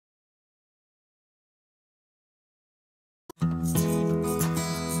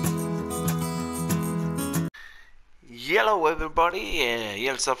Hello everybody,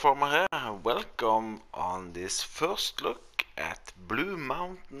 Jelsa Farmer here. Welcome on this first look at Blue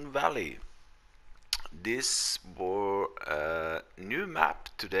Mountain Valley. This was a new map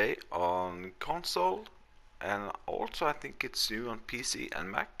today on console, and also I think it's new on PC and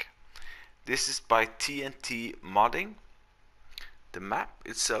Mac. This is by TNTModding. The map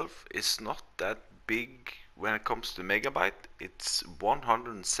itself is not that big when it comes to megabyte. It's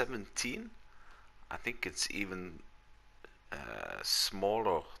 117. I think it's even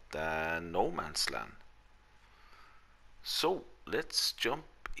smaller than No Man's Land. So let's jump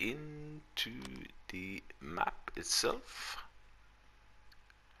into the map itself.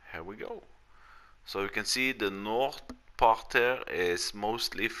 Here we go. So you can see the north part here is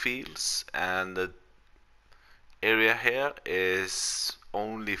mostly fields, and the area here is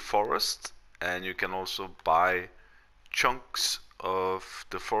only forest, and you can also buy chunks of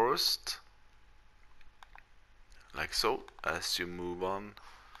the forest like so as you move on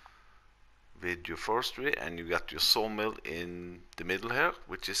with your forestry. And you got your sawmill in the middle here,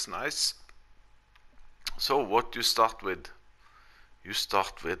 which is nice. So what you start with? You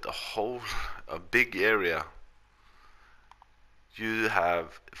start with a big area. You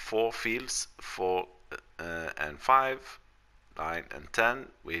have 4 fields, 4 and 5, 9 and 10,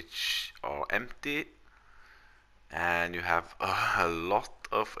 which are empty, and you have a lot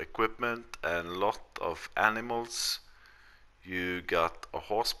of equipment and a lot of animals. You got a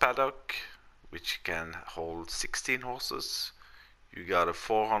horse paddock which can hold 16 horses. You got a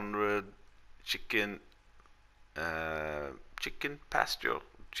 400 chicken pasture,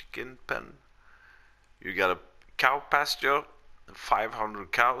 chicken pen. You got a cow pasture,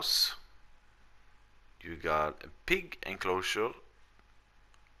 500 cows. You got a pig enclosure,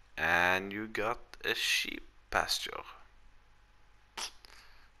 and you got a sheep pasture.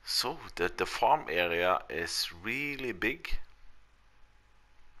 So the farm area is really big.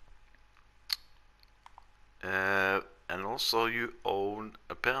 And also you own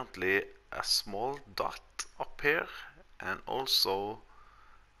apparently a small dot up here, and also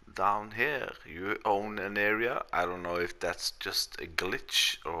down here you own an area. I don't know if that's just a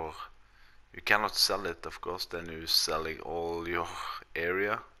glitch, or you cannot sell it, of course, then you're selling all your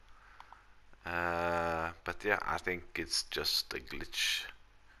area. But yeah, I think it's just a glitch.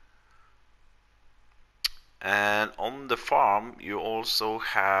 And on the farm you also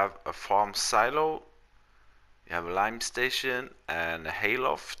have a farm silo. You have a lime station and a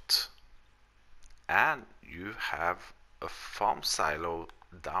hayloft, and you have a farm silo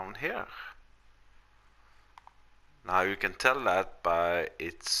down here. Now you can tell that by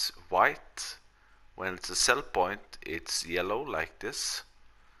it's white. When it's a sell point, it's yellow like this,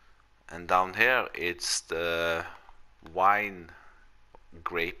 and down here it's the wine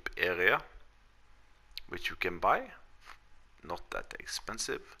grape area, which you can buy, not that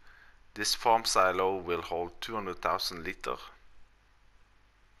expensive. This farm silo will hold 200,000 liter.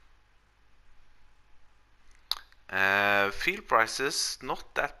 Field prices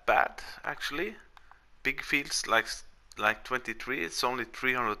not that bad actually. Big fields like 23, it's only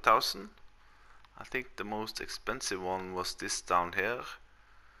 300,000. I think the most expensive one was this down here,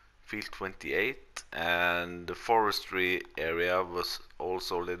 field 28, and the forestry area was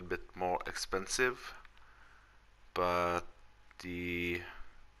also a little bit more expensive. But the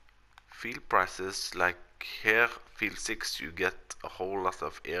field prices, like here, field 6, you get a whole lot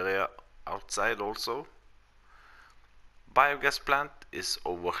of area outside also. Biogas plant is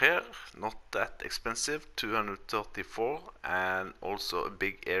over here, not that expensive, 234, and also a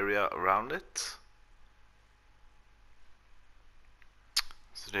big area around it.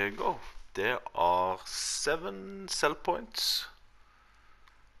 So there you go. There are 7 sell points,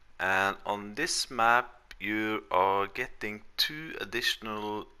 and on this map you are getting 2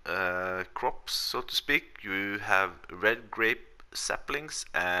 additional crops, so to speak. You have red grape saplings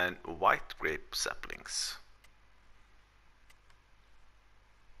and white grape saplings.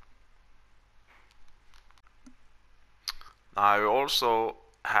 Now you also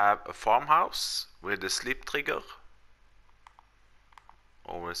have a farmhouse with a sleep trigger.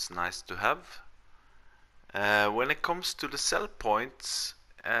 Always nice to have. When it comes to the sell points,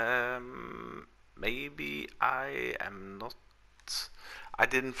 maybe I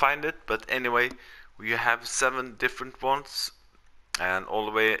didn't find it, but anyway, we have 7 different ones, and all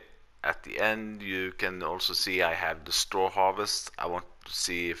the way at the end you can also see I have the straw harvest. I want to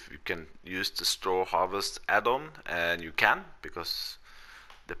see if you can use the straw harvest add-on, and you can, because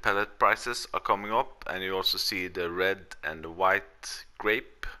the pellet prices are coming up. And you also see the red and the white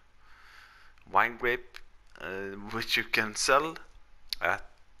wine grape, which you can sell at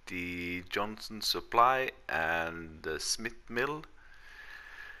the Johnson Supply and the Smith Mill.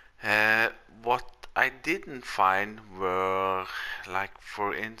 What I didn't find were, like,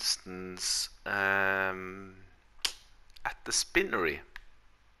 for instance, at the spinnery,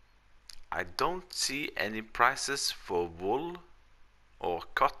 I don't see any prices for wool or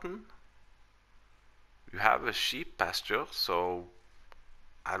cotton. You have a sheep pasture, so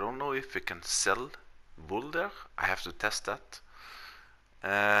I don't know if we can sell wool there. I have to test that.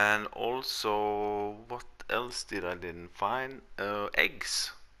 And also, what else didn't find?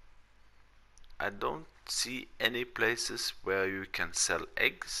 Eggs. I don't see any places where you can sell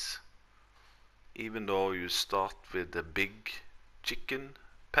eggs, even though you start with a big chicken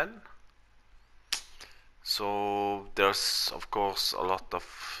pen. So there's of course a lot of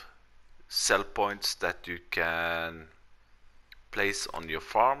sell points that you can place on your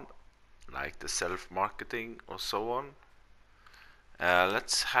farm, like the self-marketing or so on.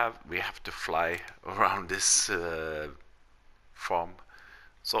 We have to fly around this farm.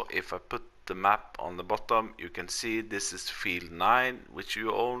 So if I put the map on the bottom, you can see this is field 9, which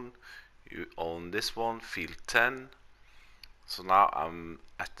you own. You own this one, field 10. So now I'm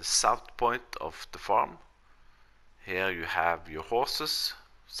at the south point of the farm. Here you have your horses,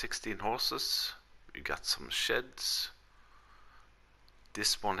 16 horses. You got some sheds.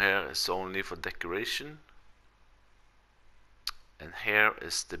 This one here is only for decoration. And here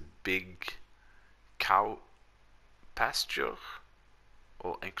is the big cow pasture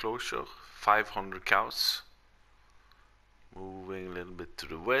or enclosure, 500 cows. Moving a little bit to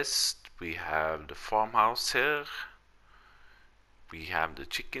the west, we have the farmhouse here. We have the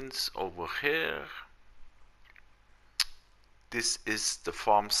chickens over here. This is the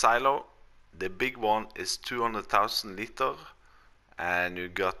farm silo. The big one is 200,000 liter, and you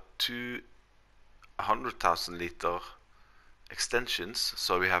got 200,000 liter extensions,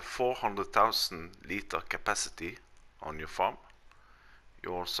 so we have 400,000 liter capacity on your farm.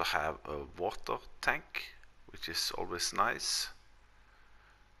 You also have a water tank, which is always nice,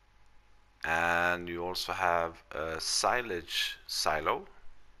 and you also have a silage silo,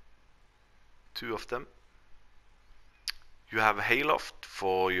 2 of them. You have a hayloft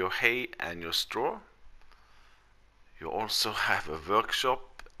for your hay and your straw. You also have a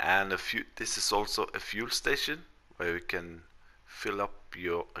workshop and this is also a fuel station where you can fill up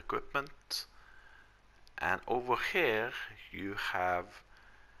your equipment. And over here you have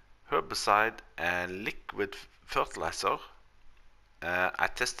herbicide and liquid fertilizer. I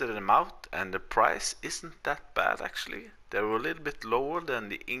tested them out and the price isn't that bad actually. They were a little bit lower than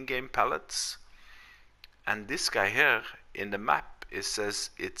the in-game pallets. And this guy here in the map, it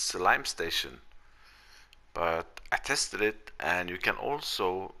says it's a lime station, but I tested it and you can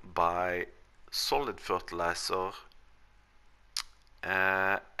also buy solid fertilizer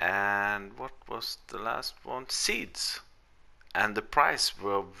and what was the last one? Seeds. And the price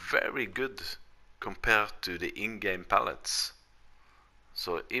were very good compared to the in-game pallets.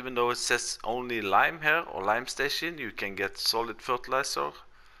 So even though it says only lime here or lime station, you can get solid fertilizer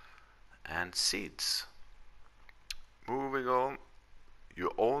and seeds. Moving on,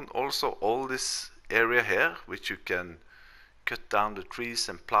 you own also all this area here, which you can cut down the trees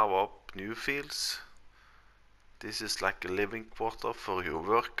and plow up new fields. This is like a living quarter for your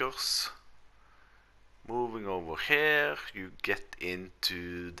workers. Moving over here, you get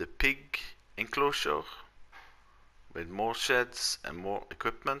into the pig enclosure with more sheds and more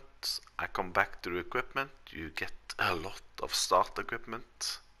equipment. I come back to the equipment. You get a lot of start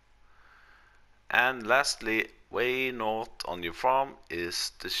equipment. And lastly, way north on your farm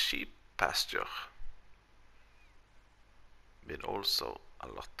is the sheep pasture, with also a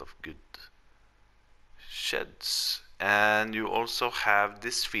lot of good sheds. And you also have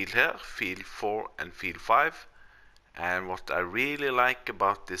this field here, field 4 and field 5. And what I really like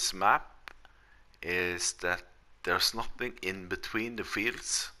about this map is that there's nothing in between the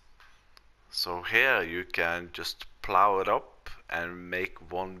fields. So here you can just plow it up and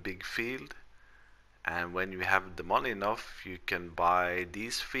make one big field. And when you have the money enough, you can buy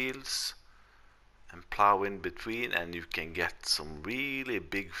these fields and plow in between, and you can get some really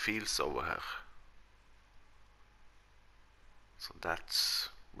big fields over here. So that's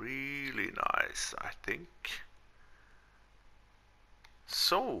really nice, I think.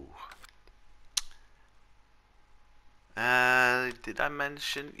 So, did I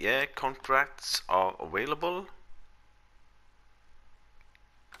mention, yeah, contracts are available.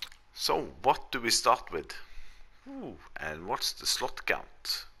 So what do we start with? And what's the slot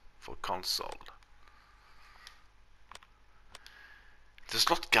count for console? The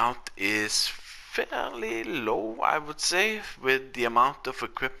slot count is fairly low, I would say, with the amount of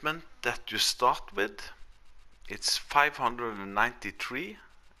equipment that you start with. It's 593,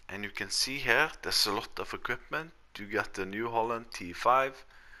 and you can see here there's a lot of equipment. You got the New Holland T5.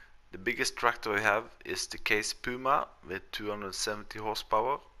 The biggest tractor we have is the Case Puma with 270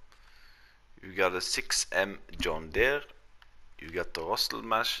 horsepower. You got a 6M John Deere. You got the Russell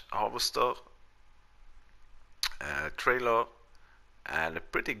Mash harvester, trailer, and a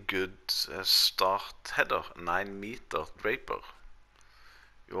pretty good start header, 9-meter draper.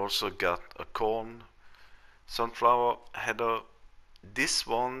 You also got a corn sunflower header. This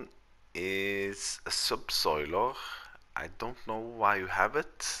one is a subsoiler. I don't know why you have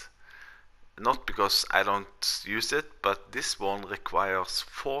it. Not because I don't use it, but this one requires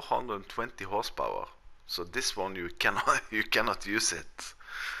 420 horsepower. So this one you cannot use it.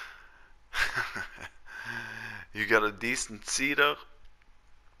 You got a decent seeder.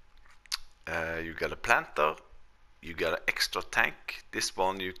 You got a planter. You got an extra tank. This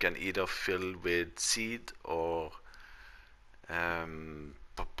one you can either fill with seed or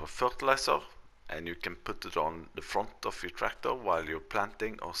fertilizer, and you can put it on the front of your tractor while you're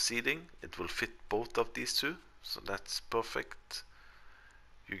planting or seeding. It will fit both of these two, so that's perfect.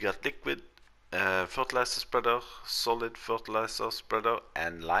 You got liquid fertilizer spreader, solid fertilizer spreader,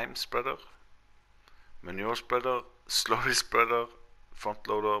 and lime spreader, manure spreader, slurry spreader, front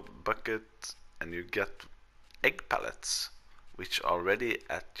loader, bucket, and you get egg pallets which are ready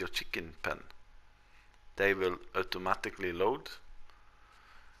at your chicken pen. They will automatically load.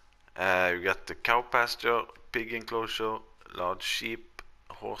 You got the cow pasture, pig enclosure, large sheep,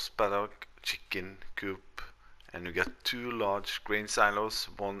 horse paddock, chicken coop, and you got 2 large grain silos,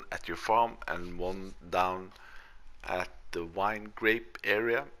 one at your farm and one down at the wine grape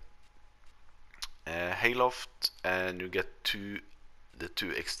area. Hayloft, and you get the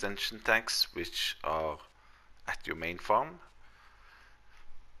two extension tanks which are at your main farm.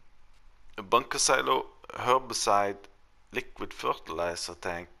 A bunker silo, herbicide, liquid fertilizer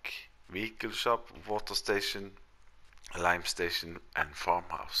tank, vehicle shop, water station, lime station, and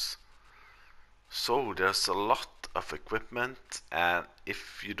farmhouse. So there's a lot of equipment, and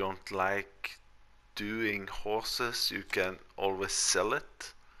if you don't like doing horses, you can always sell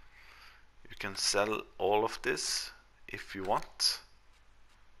it. You can sell all of this if you want.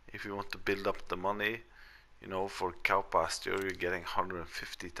 If you want to build up the money, you know, for cow pasture you're getting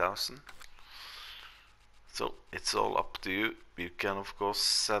 150,000. So it's all up to you. You can of course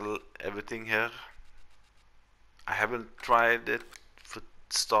sell everything here. I haven't tried it for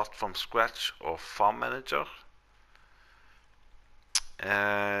start from scratch or farm manager.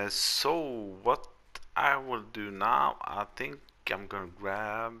 So what I will do now, I think I'm gonna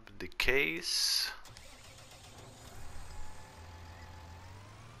grab the case.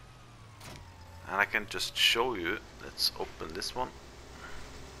 And I can just show you. Let's open this one.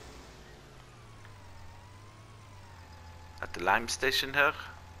 At the lime station here,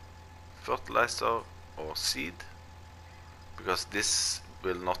 fertilizer or seed, because this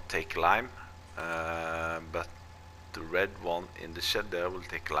will not take lime, but the red one in the shed there will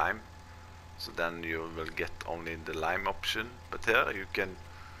take lime, so then you will get only the lime option. But here you can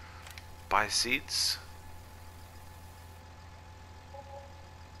buy seeds.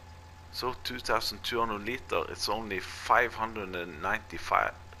 So 2,200 liter, it's only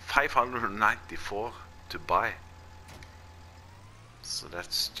 594 to buy. So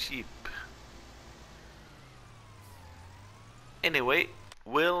that's cheap. Anyway,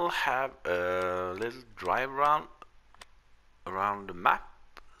 we'll have a little drive around the map.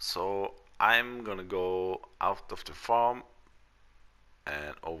 So I'm gonna go out of the farm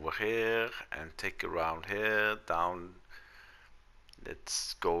and over here and take around here, down.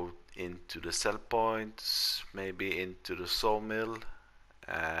 Let's go into the sell points, maybe into the sawmill,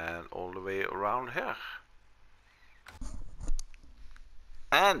 and all the way around here.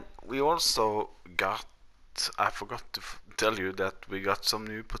 And we also got, I forgot to tell you that we got some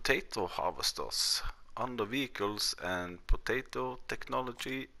new potato harvesters under vehicles and potato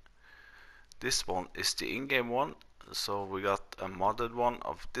technology. This one is the in-game one, so we got a modded one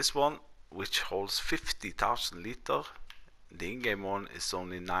of this one which holds 50,000 liter. The in-game one is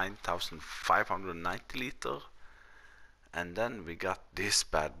only 9,590 liter. And then we got this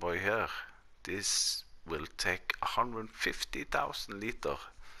bad boy here. This will take 150,000 liter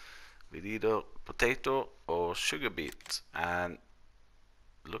with either potato or sugar beet. And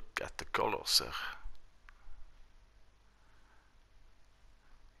look at the colors here.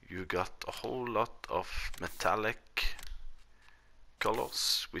 You got a whole lot of metallic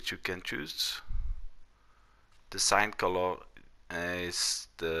colors which you can choose. The sign color is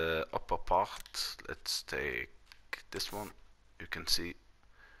the upper part. Let's take this one. You can see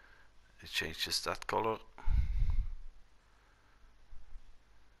it changes that color.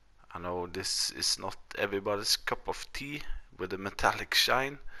 I know this is not everybody's cup of tea with a metallic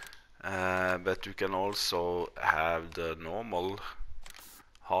shine, but you can also have the normal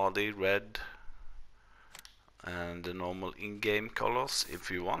hardy red and the normal in-game colors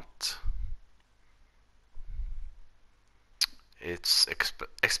if you want. It's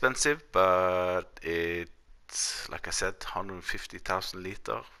expensive, but it's, like I said, 150,000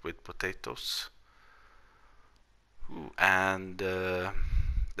 liter with potatoes. Ooh, and the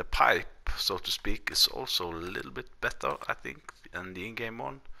pipe, so to speak, is also a little bit better, I think, than the in-game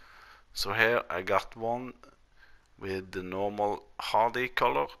one. So here I got one with the normal hardy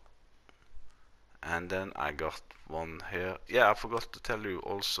color, and then I got one here. Yeah, I forgot to tell you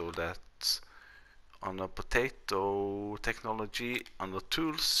also that on the potato technology, on the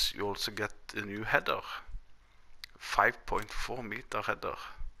tools, you also get a new header, 5.4 meter header,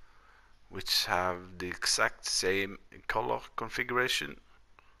 which have the exact same color configuration.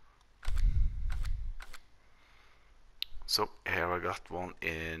 So here I got one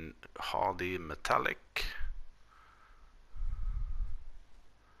in hardy metallic,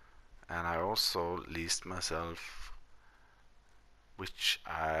 and I also leased myself, which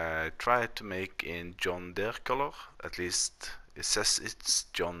I tried to make in John Deere color. At least it says it's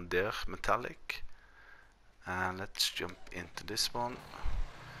John Deere metallic. And let's jump into this one.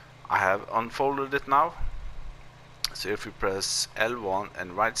 I have unfolded it now. So if you press L1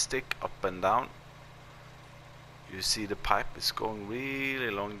 and right stick up and down, you see the pipe is going really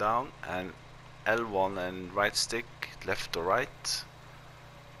long down, and L1 and right stick left or right.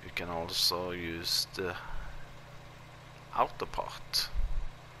 You can also use the outer part.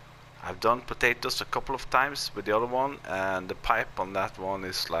 I've done potatoes a couple of times with the other one, and the pipe on that one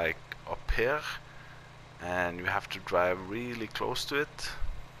is like up here, and you have to drive really close to it.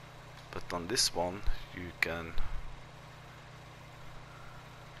 But on this one you can,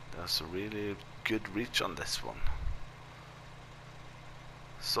 there's a really good reach on this one.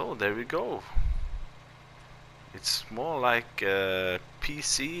 So there we go. It's more like a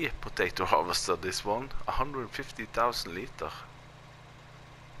PC potato harvester, this one. 150,000 liter.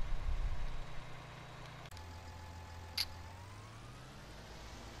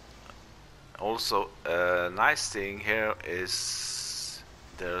 Also, a nice thing here is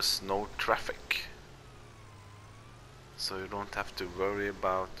there's no traffic. So you don't have to worry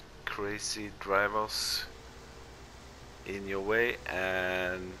about crazy drivers in your way,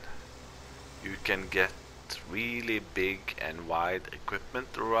 and you can get really big and wide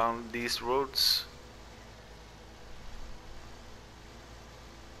equipment around these roads.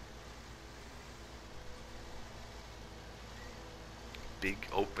 Big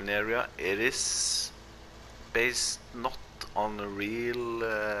open area. It is based not on a real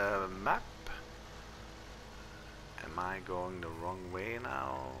map. Am I going the wrong way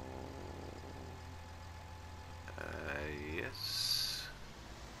now? Yes.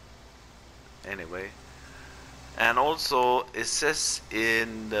 Anyway, and also it says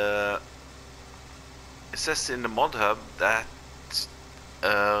in the mod hub that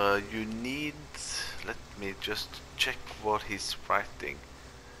you need, let me just check what he's writing.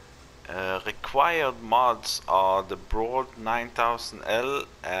 Required mods are the Broad 9000L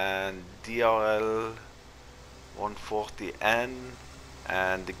and DRL 140N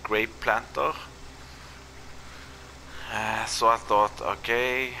and the grape planter. So I thought,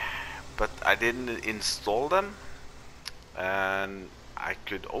 okay, but I didn't install them, and I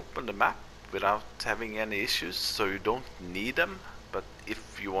could open the map without having any issues, so you don't need them. But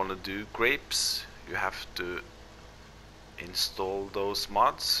if you want to do grapes, you have to install those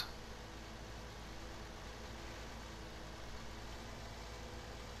mods.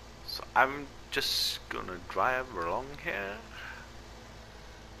 So I'm just gonna drive along here,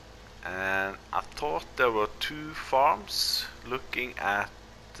 and I thought there were two farms looking at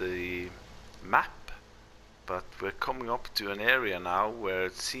the map, but we're coming up to an area now where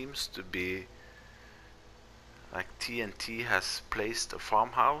it seems to be like TNT has placed a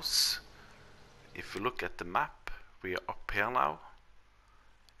farmhouse. If you look at the map, we are up here now,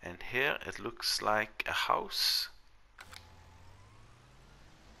 and here it looks like a house,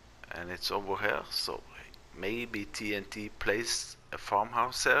 and it's over here. So maybe TNT placed a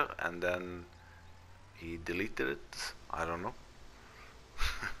farmhouse here and then he deleted it. I don't know.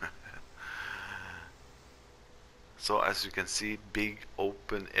 So as you can see, big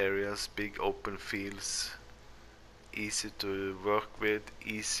open areas, big open fields, easy to work with,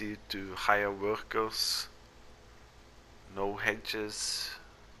 easy to hire workers. No hedges.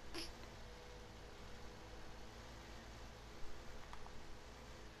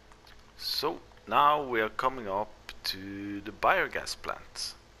 So now we are coming up to the biogas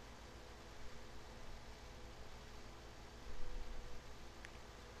plant.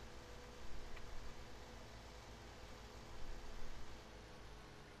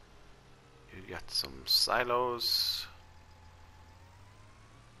 You got some silos.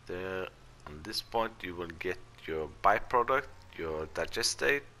 There on this point you will get your byproduct, your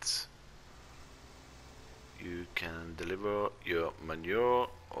digestate. You can deliver your manure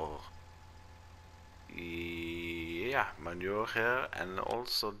or yeah, manure here, and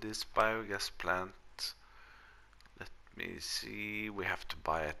also this biogas plant. Let me see, we have to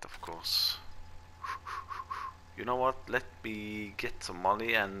buy it, of course. You know what, let me get some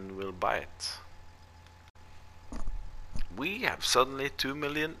money and we'll buy it. We have suddenly 2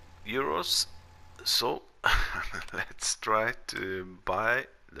 million euros, so let's try to buy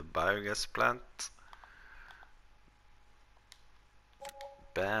the biogas plant.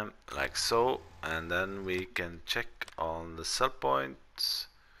 Bam, like so, and then we can check on the sell point.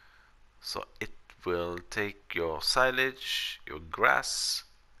 So it will take your silage, your grass,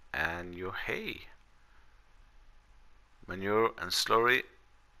 and your hay, manure and slurry.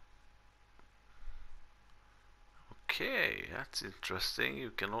 Okay, that's interesting. You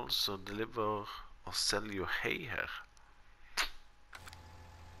can also deliver or sell your hay here.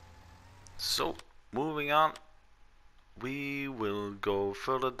 So moving on, we will go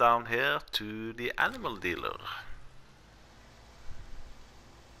further down here to the animal dealer.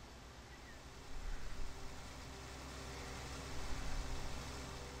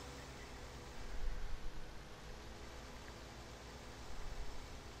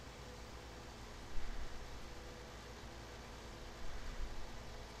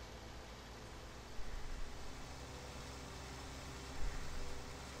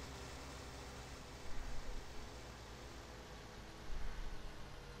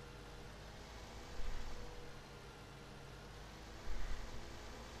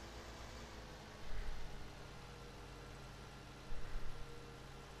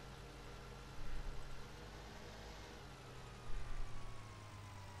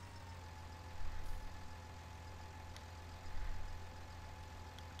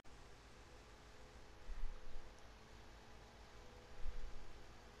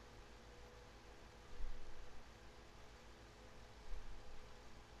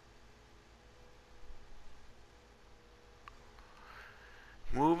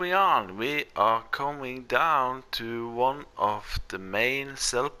 Moving on, we are coming down to one of the main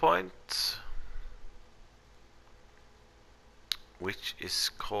sell points, which is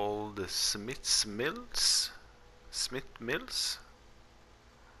called the Smith's Mills. Smith Mills.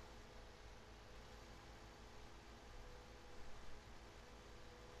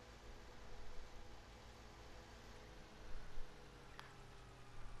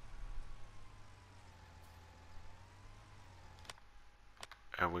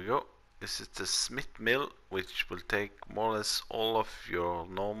 There we go. This is the Smith Mill, which will take more or less all of your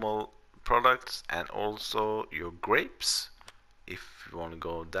normal products and also your grapes, if you want to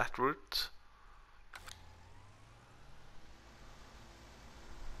go that route.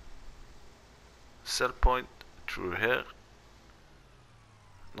 Sell point through here.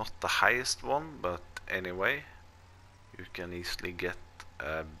 Not the highest one, but anyway, you can easily get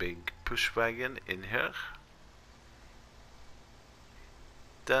a big push wagon in here.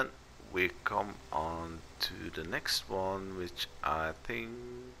 Then we come on to the next one, which I think,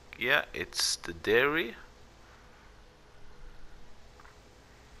 yeah, it's the dairy.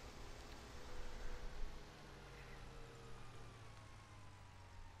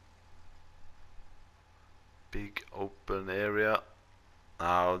 Big open area.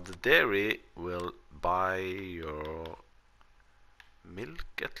 Now the dairy will buy your milk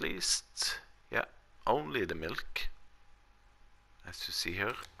at least. Yeah, only the milk, as you see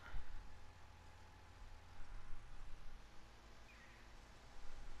here.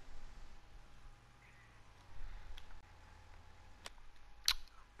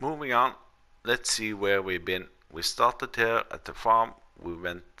 Moving on, let's see where we've been. We started here at the farm, we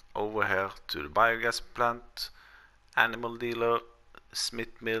went over here to the biogas plant, animal dealer,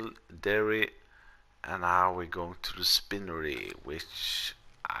 Smith Mill, dairy, and now we're going to the spinnery, which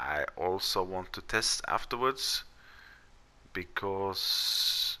I also want to test afterwards,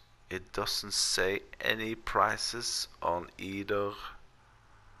 because it doesn't say any prices on either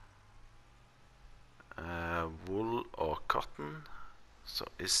wool or cotton. So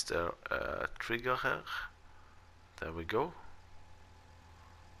is there a trigger here? There we go.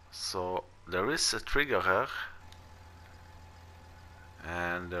 So there is a trigger here.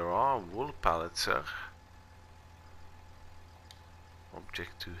 And there are wool pallets here.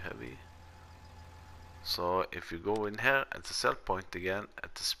 Object too heavy. So if you go in here at the sell point again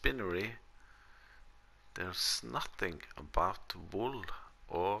at the spinnery, there's nothing about wool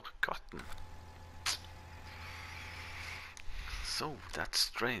or cotton. So that's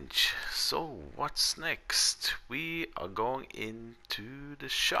strange. So what's next? We are going into the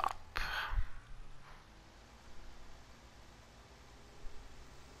shop.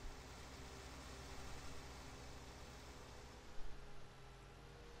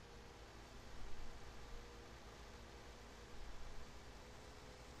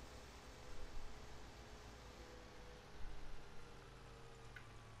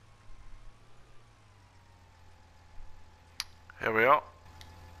 Here we are.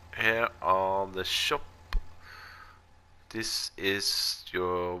 Here are the shop. This is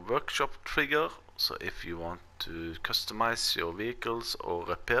your workshop trigger. So if you want to customize your vehicles or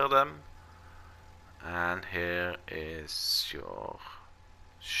repair them. And here is your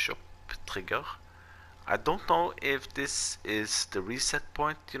shop trigger. I don't know if this is the reset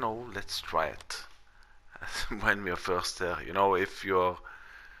point. You know, let's try it. When we are first there, you know, if you're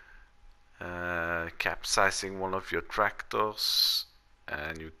capsizing one of your tractors,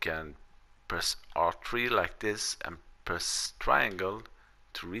 and you can press R3 like this and press triangle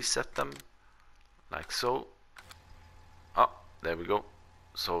to reset them, like so. Oh, there we go.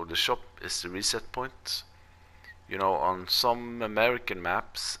 So the shop is the reset point. You know, on some American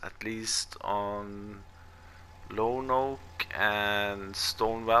maps, at least on Lone Oak and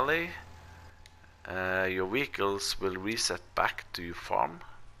Stone Valley, your vehicles will reset back to your farm,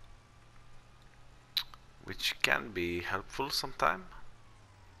 which can be helpful sometime.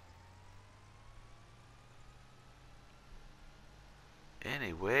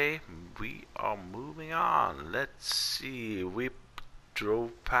 Anyway, we are moving on. Let's see, we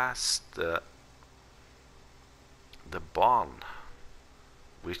drove past the barn,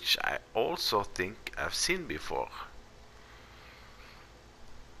 which I also think I've seen before.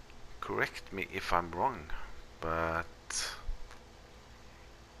 Correct me if I'm wrong, but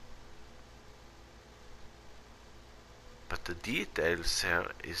the details here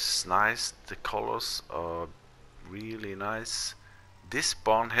is nice. The colors are really nice. This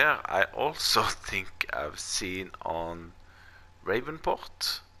barn here I also think I've seen on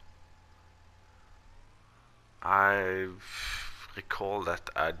Ravenport. I recall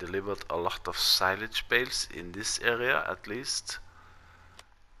that I delivered a lot of silage bales in this area at least.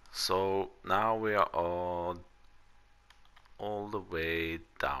 So now we are all the way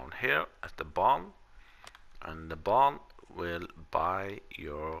down here at the barn, and the barn will buy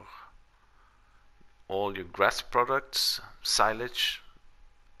all your grass products, silage,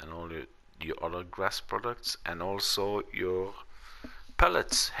 and all your other grass products, and also your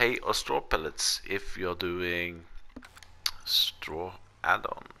pellets, hay or straw pellets, if you're doing straw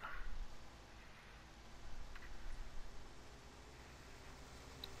add-on.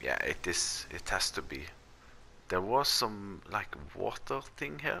 Yeah, it has to be. There was some like water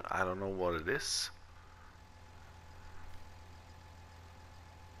thing here. I don't know what it is.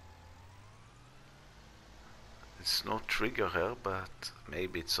 It's no trigger here, but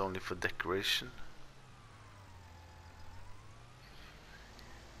maybe it's only for decoration.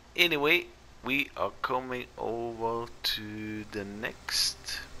 Anyway, we are coming over to the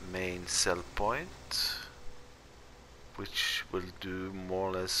next main sell point, which will do more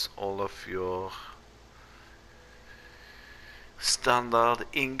or less all of your standard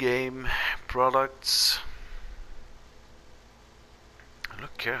in-game products.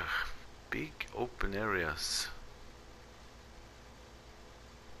 Look here, big open areas.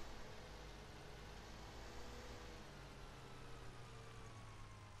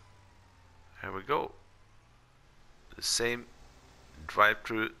 Here we go. The same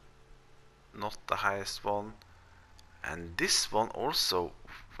drive-through, not the highest one. And this one also,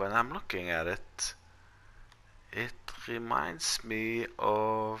 when I'm looking at it, it reminds me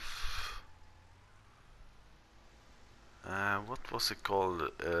of what was it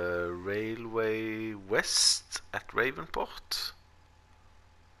called? Railway West at Ravenport?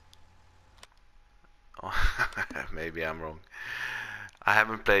 Oh, maybe I'm wrong. I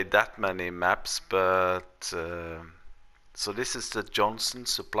haven't played that many maps, but so this is the Johnson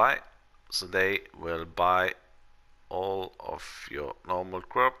supply. So they will buy all of your normal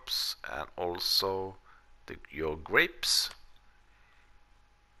crops and also your grapes.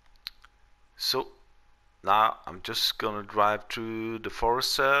 So now I'm just gonna drive through the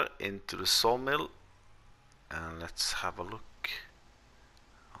forest here into the sawmill, and let's have a look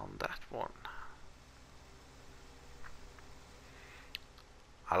on that one.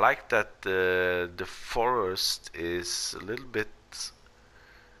 I like that the forest is a little bit,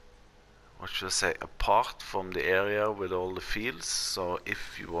 what should I say, apart from the area with all the fields. So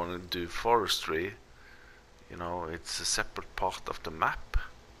if you want to do forestry, you know, it's a separate part of the map.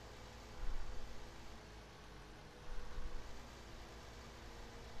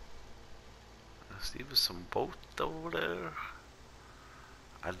 There's even some boat over there.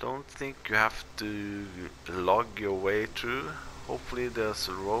 I don't think you have to log your way through. Hopefully there's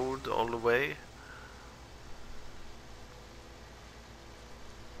a road all the way.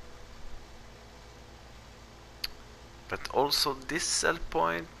 But also this sell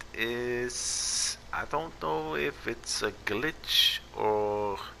point is, I don't know if it's a glitch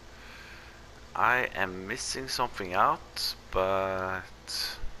or I am missing something out, but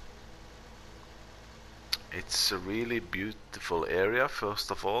it's a really beautiful area.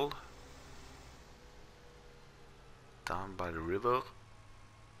 First of all, down by the river,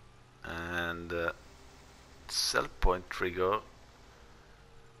 and the sell point trigger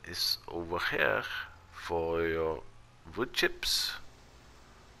is over here for your wood chips,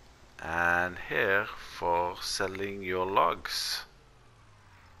 and here for selling your logs.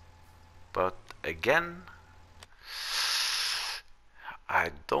 But again,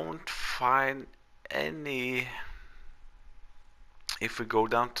 I don't find any. If we go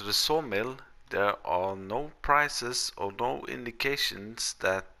down to the sawmill, there are no prices or no indications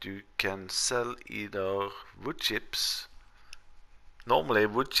that you can sell either wood chips. Normally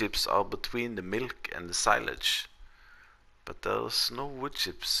wood chips are between the milk and the silage, but there's no wood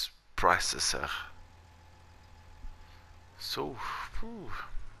chips prices here. So,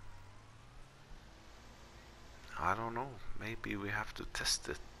 I don't know, maybe we have to test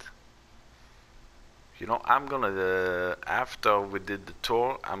it. You know, I'm gonna, after we did the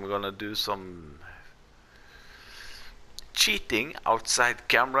tour, I'm gonna do some cheating outside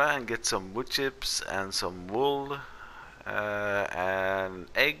camera and get some wood chips and some wool and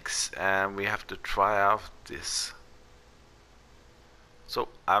eggs, and we have to try out this. So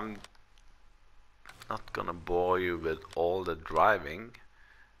I'm not gonna bore you with all the driving.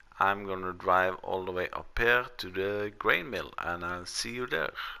 I'm gonna drive all the way up here to the grain mill, and I'll see you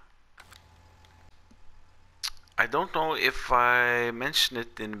there. I don't know if I mentioned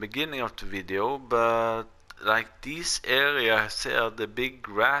it in the beginning of the video, but like these areas here, the big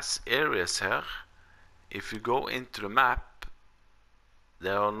grass areas here, if you go into the map,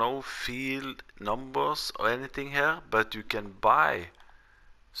 there are no field numbers or anything here, but you can buy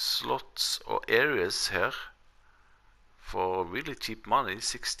slots or areas here for really cheap money.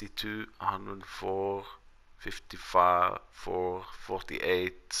 62, 104, 55, 4,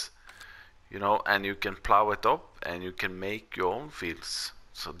 48. You know, and you can plow it up and you can make your own fields.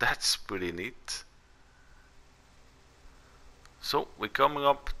 So that's pretty neat. So we're coming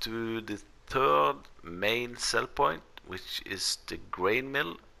up to the third main sell point, which is the grain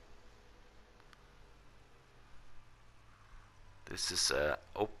mill. This is an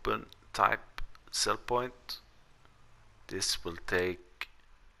open type sell point. This will take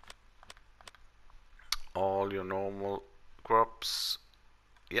all your normal crops.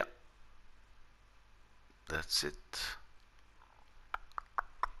 Yeah. That's it.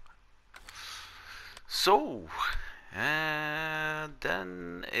 So,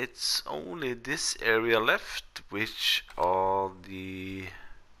 then it's only this area left, which are the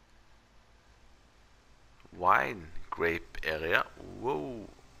wine grape area. Whoa.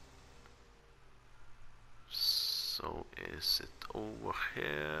 So is it over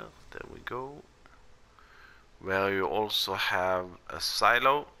here? There we go. Where you also have a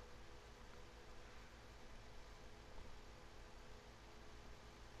silo.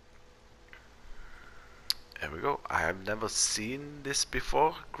 There we go. I have never seen this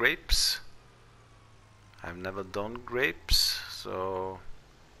before, grapes. I've never done grapes, so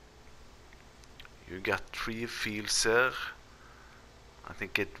you got 3 fields here. I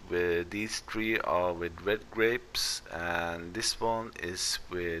think these 3 are with red grapes, and this one is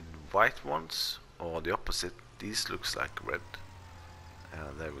with white ones, or the opposite. These looks like red.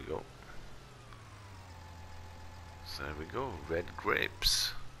 There we go. So there we go, red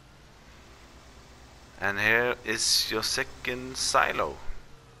grapes. And here is your second silo.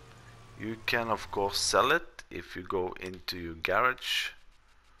 You can of course sell it if you go into your garage,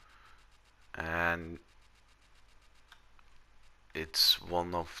 and it's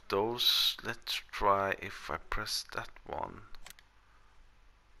one of those. Let's try if I press that one.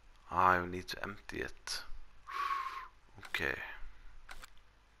 I need to empty it. Okay.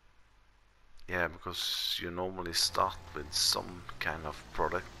 Yeah, because you normally start with some kind of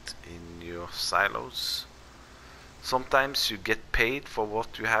product in your silos. Sometimes you get paid for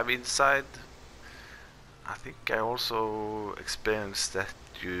what you have inside. I think I also experienced that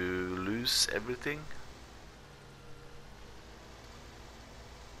you lose everything.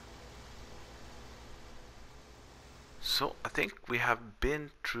 So I think we have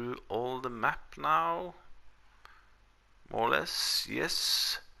been through all the map now, more or less,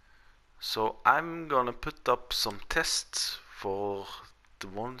 yes. So I'm gonna put up some tests for the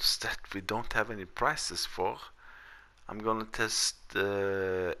ones that we don't have any prices for. I'm gonna test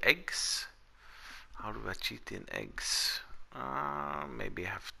eggs. How do I cheat in eggs? Maybe I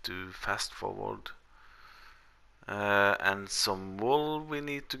have to fast forward. And some wool we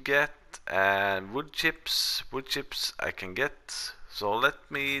need to get, and wood chips. Wood chips I can get. So let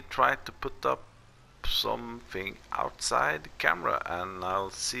me try to put up something outside the camera, and I'll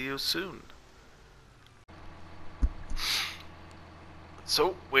see you soon.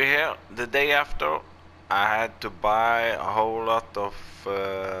 So we're here the day after. I had to buy a whole lot of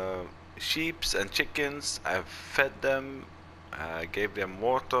sheeps and chickens. I fed them, I gave them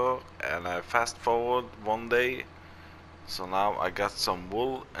water, and I fast forward one day. So now I got some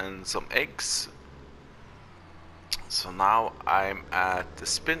wool and some eggs. So now I'm at the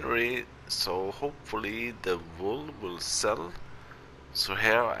spinnery, so hopefully the wool will sell. So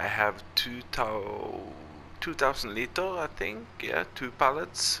here I have 2,000 liter, I think. Yeah, 2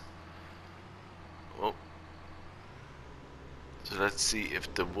 pallets. Oh. So let's see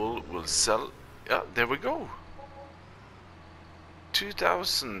if the wool will sell. Yeah, there we go.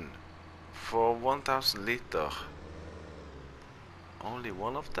 2,000 for 1,000 liter. Only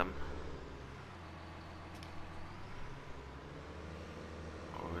one of them?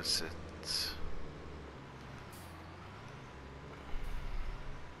 Or is it?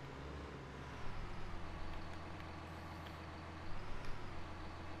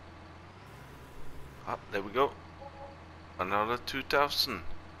 Ah, there we go. Another 2,000.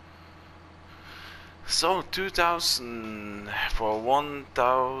 So 2,000 for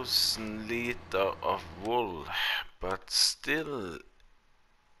 1,000 liter of wool, but still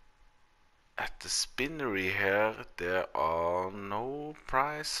at the spinnery here there are no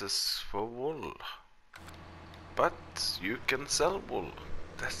prices for wool. But you can sell wool,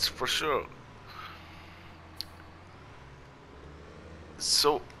 that's for sure.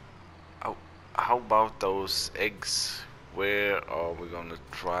 So how about those eggs? Where are we gonna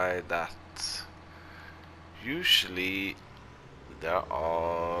try that? Usually there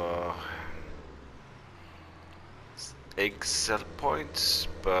are egg sell points,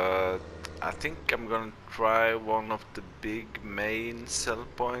 but I think I'm gonna try one of the big main sell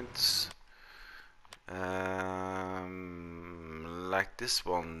points, like this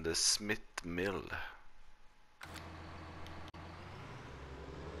one, the Smith Mill.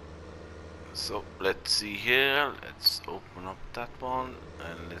 So let's see here, let's open up that one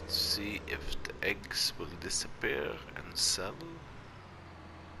and let's see if the eggs will disappear and sell.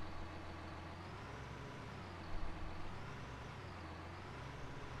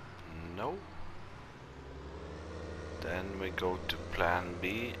 No. Then we go to plan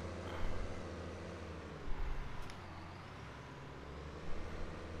B.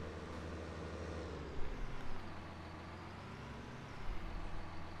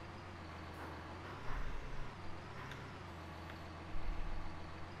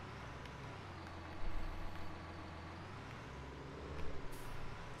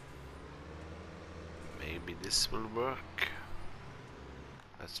 Maybe this will work.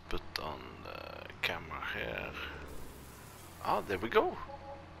 Let's put on the camera here. Oh, there we go.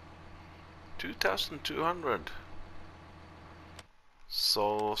 2,200.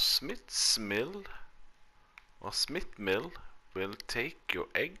 So Smith's Mill or Smith Mill will take your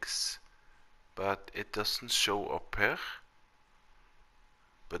eggs, but it doesn't show up here.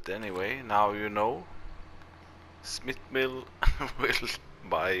 But anyway, now you know. Smith Mill will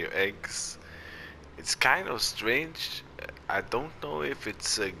buy your eggs. It's kind of strange. I don't know if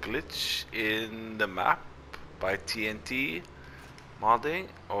it's a glitch in the map by TNTModding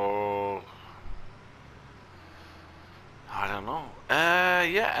or I don't know.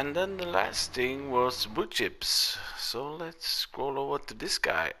 Yeah, and then the last thing was wood chips. So let's scroll over to this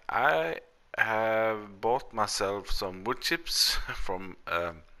guy. I have bought myself some wood chips from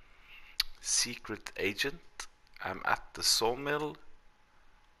secret agent. I'm at the sawmill.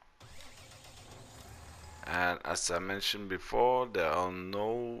 And as I mentioned before, there are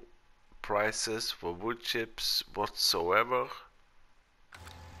no prices for wood chips whatsoever.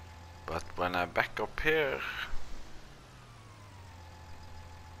 But when I back up here,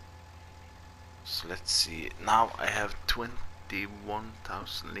 so let's see, now I have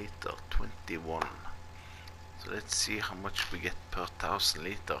 21,000 liter, 21. So let's see how much we get per 1,000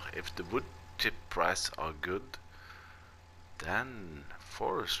 liter. If the wood chip price are good, then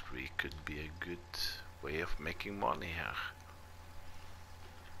forestry could be a good way of making money here.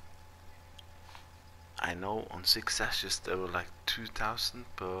 I know on 6 sashes there were like 2,000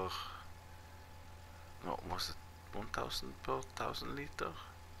 per... No, was it 1,000 per 1,000 liter?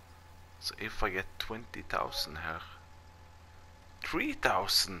 So if I get 20,000 here...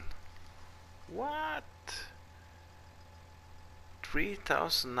 3,000! What?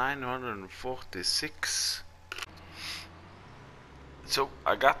 3,946. So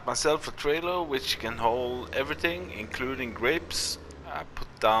I got myself a trailer which can hold everything, including grapes. I put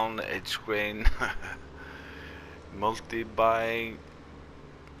down the edge grain multi-buying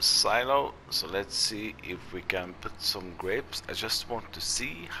silo. So let's see if we can put some grapes. I just want to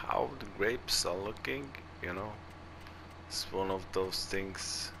see how the grapes are looking, you know. It's one of those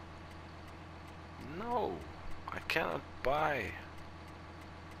things. No, I cannot buy.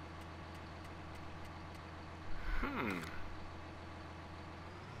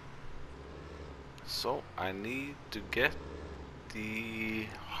 So I need to get the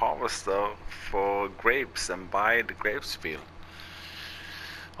harvester for grapes and buy the grapes field.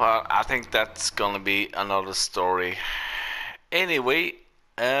 Well, I think that's gonna be another story. Anyway,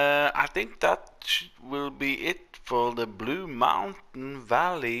 I think that will be it for the Blue Mountain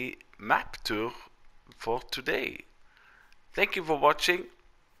Valley map tour for today. Thank you for watching.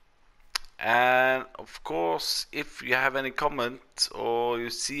 And of course, if you have any comments or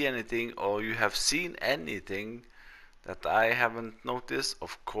you see anything or you have seen anything that I haven't noticed,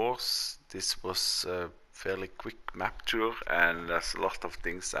 of course this was a fairly quick map tour and there's a lot of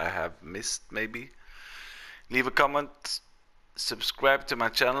things I have missed maybe. Leave a comment, subscribe to my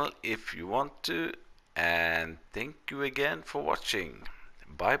channel if you want to, and thank you again for watching.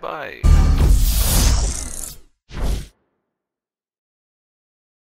 Bye bye.